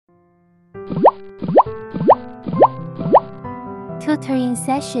Tutoring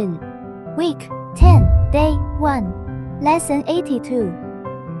Session Week 10, Day 1, Lesson 82.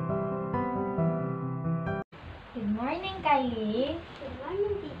 Good morning, Kylie. Good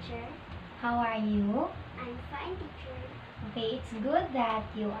morning, teacher. How are you? I'm fine, teacher. Okay, it's good that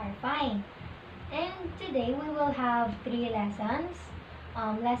you are fine. And today we will have 3 lessons.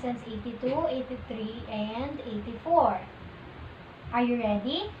 Lessons 82, 83, and 84. Are you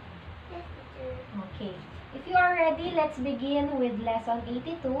ready? Yes, teacher. Okay. If you are ready, let's begin with lesson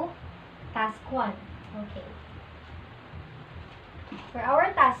 82, task 1. Okay. For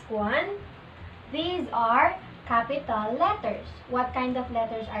our task 1, these are capital letters. What kind of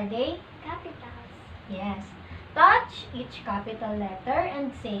letters are they? Capitals. Yes. Touch each capital letter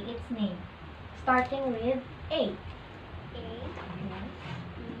and say its name. Starting with A. A, Yes.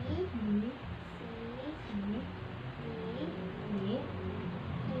 B, B, C, C, D, D,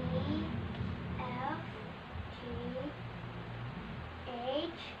 E, F, G,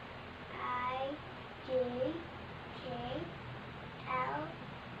 H, I, J, K, L,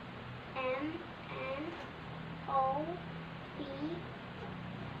 M, N, O, P,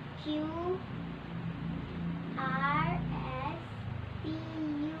 Q, R, S, T,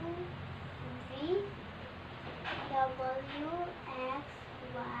 U, V, W, X,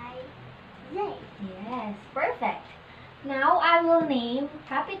 Y, Z. Yes, perfect. Now I will name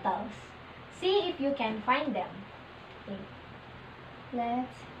capitals. See if you can find them. Okay.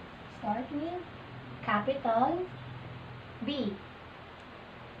 Let's start with capital B.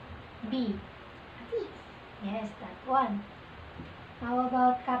 B. Yes, that one. How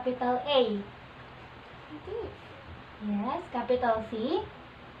about capital A? This Yes, capital C.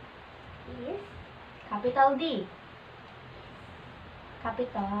 is Capital D.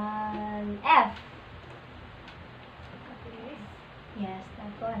 Capital F. this. Yes,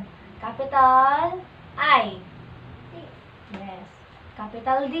 that one. Capital I. Yes.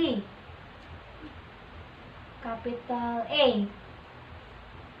 Capital D. Capital A.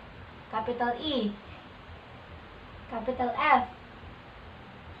 Capital E. Capital F.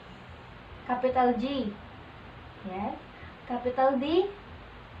 Capital G. Yes. Capital D.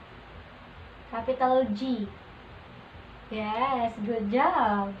 Capital G. Yes, good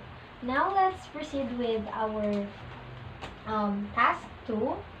job. Now let's proceed with our task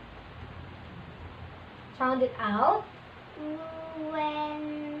 2. Sound it out.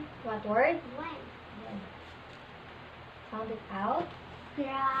 When What word? when Sound it out.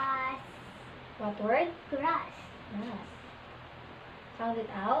 grass What word? grass Yes. Sound it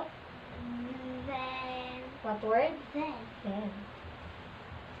out. then What word? then Then.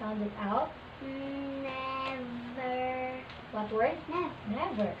 Sound it out. never What word? never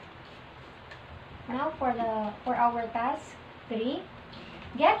Never. Now for our task 3.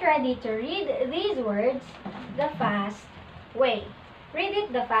 Get ready to read these words the fast way. Read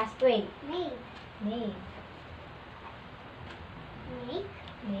it the fast way. make Make. make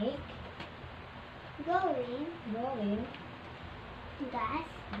Make. going Going. gas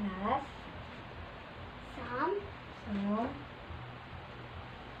Gas. some Some.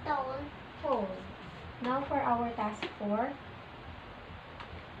 told Told. Now for our task 4.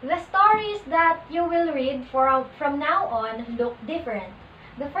 The stories that you will read from now on look different.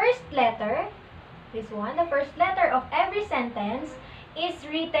 The first letter, this one, the first letter of every sentence is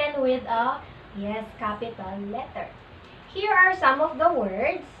written with a, yes, capital letter. Here are some of the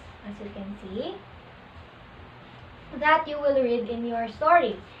words, as you can see, that you will read in your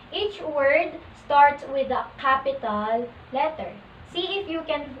story. Each word starts with a capital letter. See if you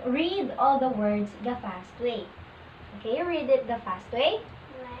can read all the words the fast way. Okay, read it the fast way.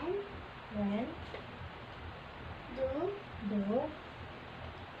 when When, do do,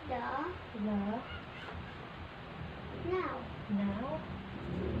 the the, now now,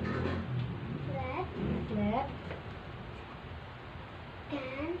 let let,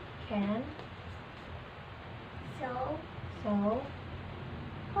 can so, so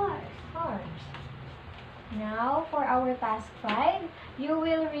horse horse. Now, for our task 5, you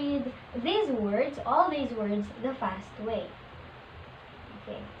will read these words, all these words, the fast way.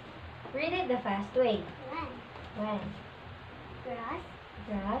 Okay. Read it the fast way. when When, grass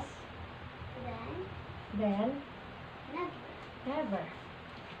grass, then then, never never.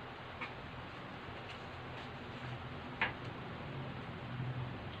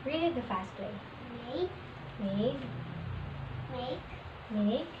 Read it the fast way. make Make, make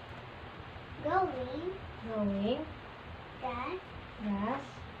make, going going, gas gas,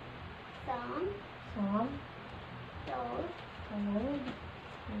 some some, told told,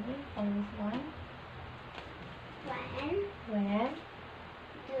 and this one. when When,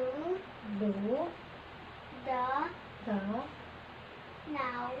 do Do. The. The.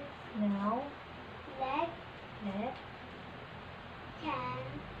 Now. Now. Let. Let. Can.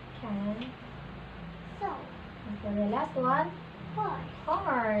 Can. So. Okay, the last one. Horse.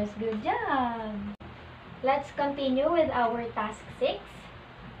 Horse. Good job. Let's continue with our task 6.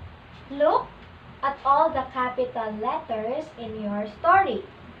 Look at all the capital letters in your story.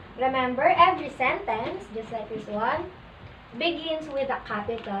 Remember, every sentence, just like this one, begins with a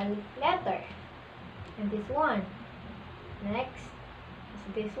capital letter. And this one. Next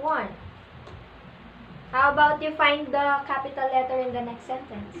is this one. How about you find the capital letter in the next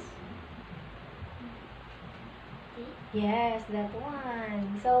sentence? Yes, that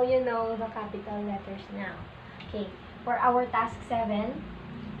one. So you know the capital letters now. Okay, for our task 7,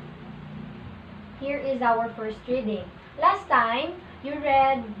 here is our first reading. Last time, you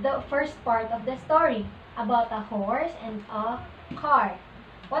read the first part of the story about a horse and a car.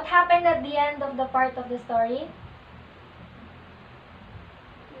 What happened at the end of the part of the story?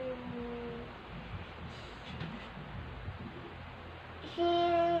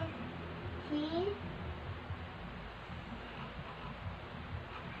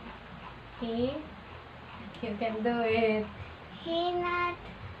 You can do it. He not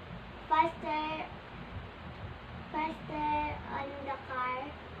faster on the car.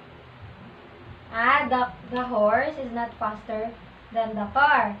 The horse is not faster than the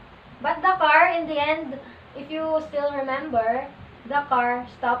car. But the car, in the end, if you still remember, the car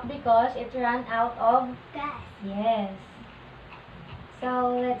stopped because it ran out of Gas. Yes.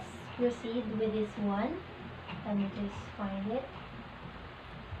 So let's proceed with this one. Let me just find it.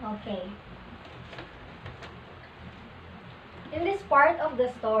 Okay. In this part of the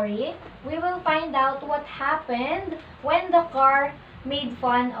story, we will find out what happened when the car made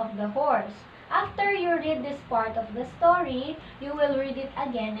fun of the horse. After you read this part of the story, you will read it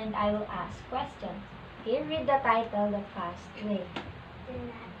again and I will ask questions. Okay, read the title the fast way. Do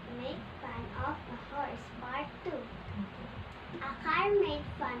not make fun of a horse, part 2. A car made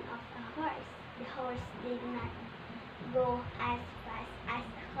fun of a horse. The horse did not go as fast as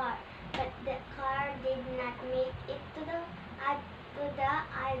the car, but the car did not make it to the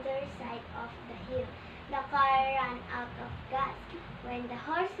other side of the hill. The car ran out of gas. When the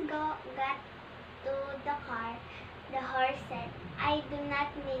horse got to the car, the horse said, "I do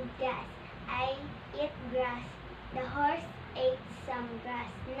not need gas. I eat grass." The horse ate some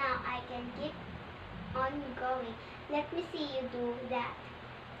grass. "Now I can keep on going. Let me see you do that."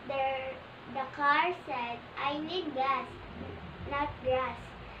 The car said, "I need gas, not grass.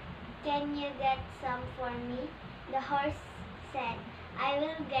 Can you get some for me?" The horse said, "I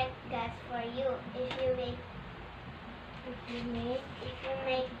will get gas for you if you make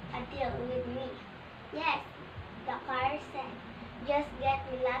a deal with me." "Yes," the car said. "Just get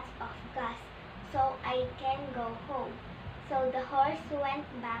me lots of gas so I can go home." So the horse went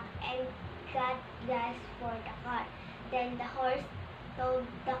back and got gas for the car. Then the horse told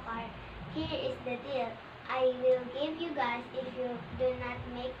the car, "Here is the deal. I will give you gas if you do not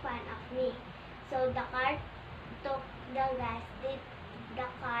make fun of me." So the car took the gas. Did the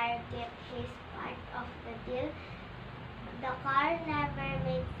car get his part of the deal? The car never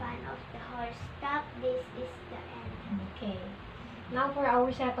made fun of the horse. Stop. This is the end. Okay. Now for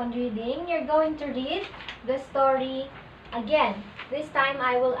our second reading, you're going to read the story again. This time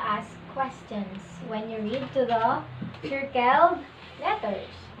I will ask questions when you read to the circled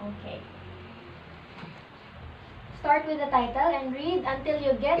letters. Okay. Start with the title and read until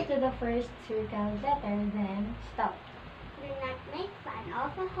you get to the first circled letter, then stop. Do not make fun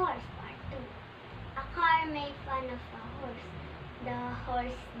of a horse, part 2. A car made fun of a horse. The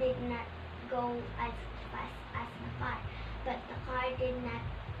horse did not go as fast as the car, but the car did not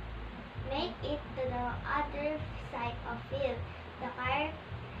make it to the other side of the hill. The car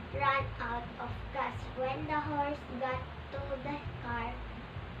ran out of gas. When the horse got to the car,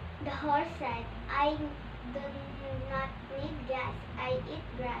 the horse said, "I do not need gas. I eat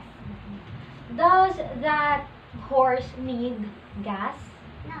grass." Does that horse need gas?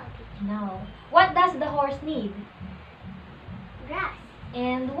 No, No. What does the horse need? grass.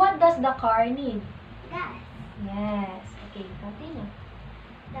 And what does the car need? Gas. Yes. Okay, continue.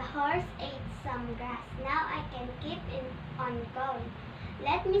 The horse ate some grass. Now I can keep on going.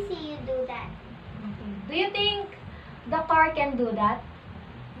 Let me see you do that. Okay. Do you think the car can do that?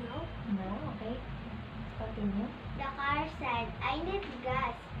 No. No. Okay. Continue. The car said, "I need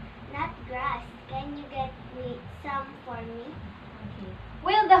gas, not grass. Can you get me some for me?" Okay.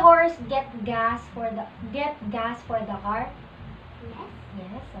 Will the horse get gas for the car? Yes.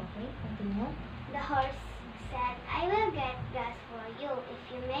 Yes. Okay. Continue. The horse said, "I will get gas for you if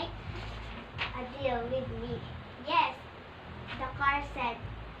you make a deal with me? Yes, the car said.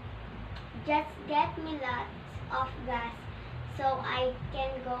 Just get me lots of gas so I can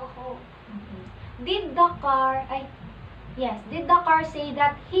go home. Did the car, did the car say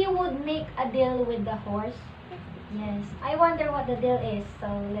that he would make a deal with the horse? Yes. I wonder what the deal is, so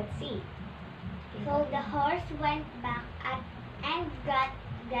let's see. So the horse went back and got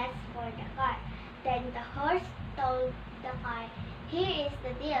gas for the car. Then the horse told the car, "Here is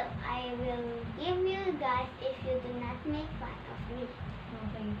the deal. I will give you gas if you do not make fun of me."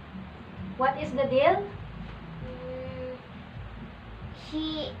 Okay. What is the deal?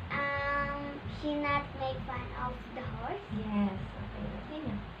 She not make fun of the horse. Yes. Okay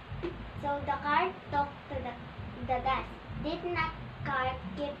na. So the car took to the gas. Did not car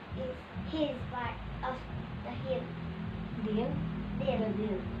keep his part of the hill? Deal? Deal. The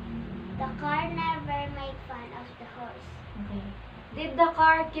deal. The car never made fun of the horse. Okay. Did the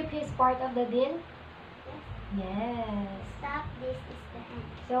car keep his part of the deal? Yes. Yes. Stop. This is the end.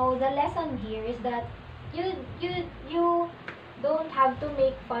 So the lesson here is that you don't have to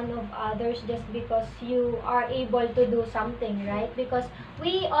make fun of others just because you are able to do something, right? Because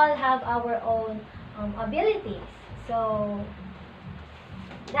we all have our own abilities. So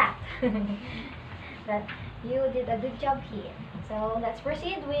that that you did a good job here. So let's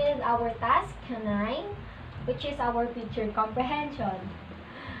proceed with our task 9, which is our picture comprehension.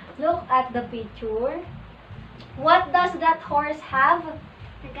 Look at the picture. What does that horse have?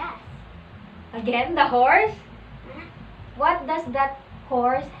 The gas. Again, the horse? Huh? What does that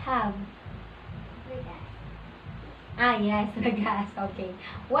horse have? The gas. Ah, yes, the gas. Okay.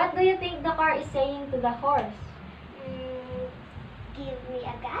 What do you think the car is saying to the horse? Give me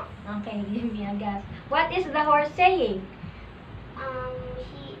a gas. Okay, give me a gas. What is the horse saying?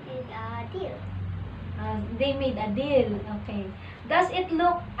 He did a deal. They made a deal. Okay. Does it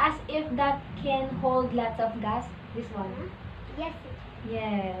look as if that can hold lots of gas? This one? Huh? Yes.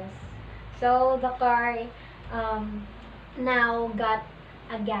 Yes. So the car now got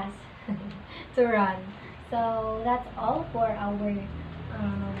a gas to run. So that's all for our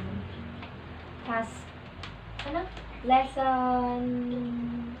task. Ano?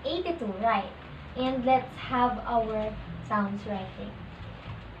 Lesson 82, right? And let's have our sounds writing.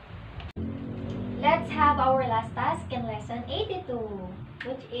 Let's have our last task in lesson 82,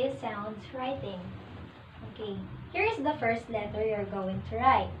 which is sounds writing. Okay, here is the first letter you're going to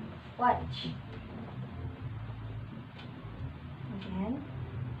write. Watch. Again.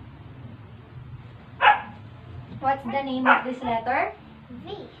 What's the name of this letter?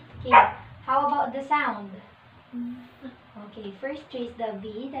 V. Okay, how about the sound? Okay, first trace the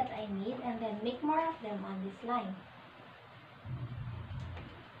V that I need and then make more of them on this line.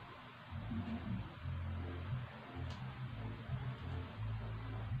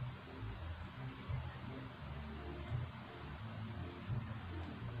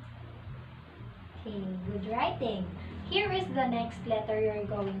 Okay, good writing. Here is the next letter you're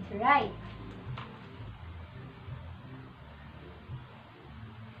going to write.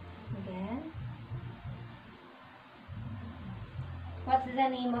 Again. What's the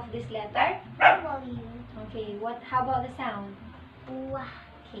name of this letter? W. Okay, how about the sound? Wah.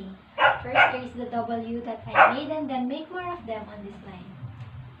 Okay, first trace the W that I made and then make more of them on this line.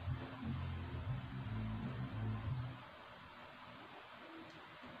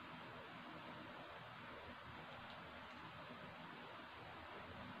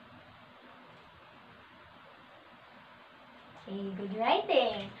 Okay, good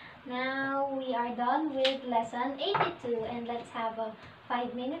writing. Now we are done with lesson 82 and let's have a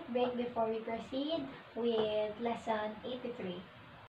 5-minute break before we proceed with lesson 83.